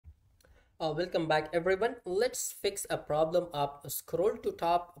Welcome back everyone. Let's fix a problem of a scroll to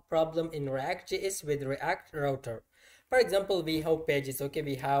top problem in ReactJS with React Router. For example, we have pages. Okay,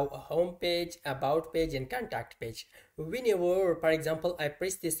 we have a home page, about page, and contact page. Whenever, for example, I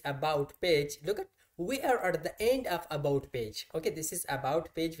press this about page, look at we are at the end of about page. Okay, this is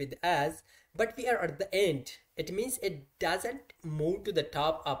about page with us, but we are at the end. It means it doesn't move to the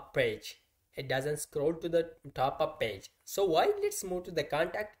top of page. It doesn't scroll to the top of page. So why? Let's move to the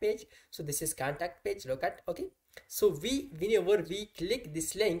contact page. So this is contact page. Look at, okay, so whenever we click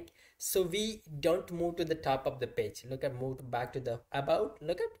this link, so we don't move to the top of the page. Look at, move back to the about.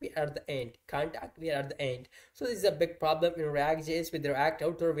 Look at, we are at the end. Contact, we are at the end. So this is a big problem in React.js with the React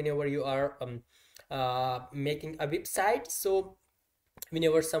Router whenever you are making a website. So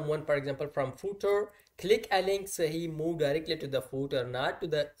whenever someone, for example, from footer click a link, so he moved directly to the footer, not to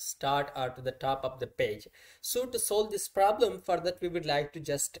the start or to the top of the page. So to solve this problem, for that we would like to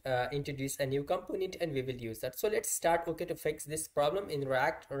just introduce a new component and we will use that. So let's start, okay, to fix this problem in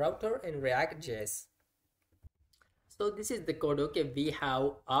React Router and React.js. So this is the code. Okay, we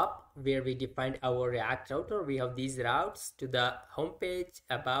have up where we defined our React Router. We have these routes to the home page,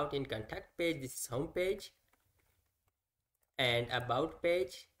 about, and contact page. This is home page and about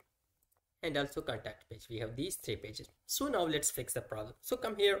page and also contact page. We have these three pages. So now let's fix the problem. So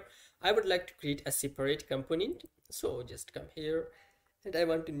come here, I would like to create a separate component. So just come here and I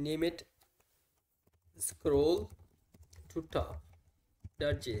want to name it scroll to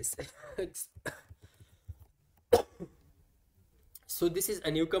top.js. So this is a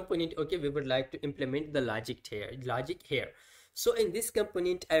new component. Okay, we would like to implement the logic here. So in this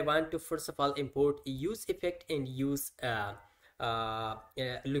component, I want to first of all import use effect and use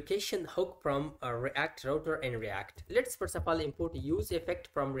location hook from React Router and React. Let's first of all import use effect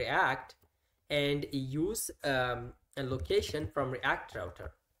from React and use a location from React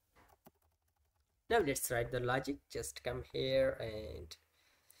Router. Now let's write the logic. Just come here and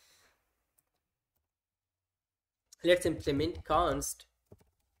let's implement const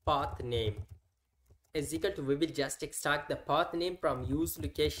path name is equal to, we will just extract the path name from use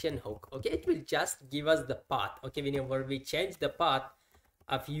location hook. Okay, it will just give us the path. Okay, whenever we change the path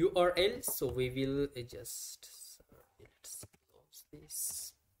of URL, so we will just let's close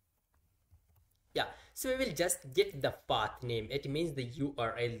this. Yeah, so we will just get the path name. It means the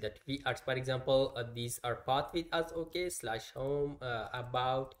URL that we are, for example, these are path with us. Okay, slash home,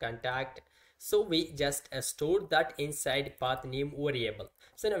 about, contact. So we just store that inside path name variable.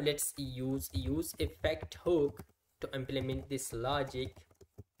 So now let's use effect hook to implement this logic.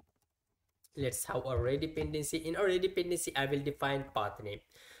 Let's have array dependency. In array dependency, I will define path name.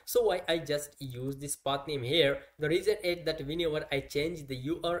 So why I just use this path name here? The reason is that whenever I change the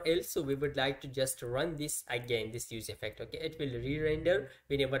URL, so we would like to just run this again, this use effect. Okay, it will re-render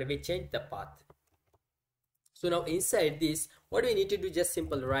whenever we change the path. So now inside this, what we need to do, just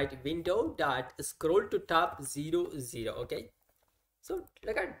simple write window dot scroll to top 0 0. Okay, so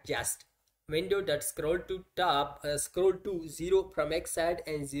look at just window dot scroll to top, scroll to 0 from X side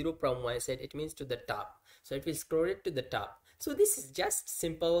and 0 from Y side. It means to the top, so it will scroll it to the top. So this is just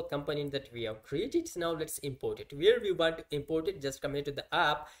simple component that we have created. So now let's import it. Where we want to import it, just come here to the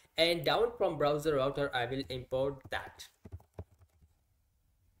app and down from browser router, I will import that.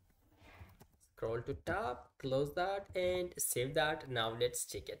 Scroll to top, close that and save that. Now let's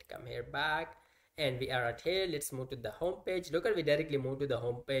check it. Come here back and we are at here. Let's move to the home page. Look at, we directly move to the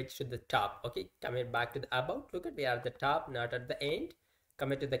home page to the top. Okay, come here back to the about. Look at, we are at the top, not at the end.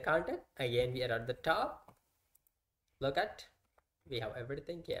 Come here to the content. Again, we are at the top. Look at, we have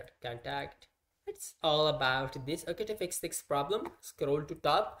everything here. Contact. It's all about this. Okay, to fix this problem, scroll to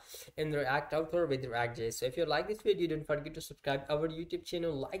top in React Router with React.js. So if you like this video, don't forget to subscribe our YouTube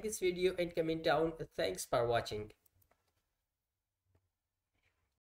channel, like this video and comment down. Thanks for watching.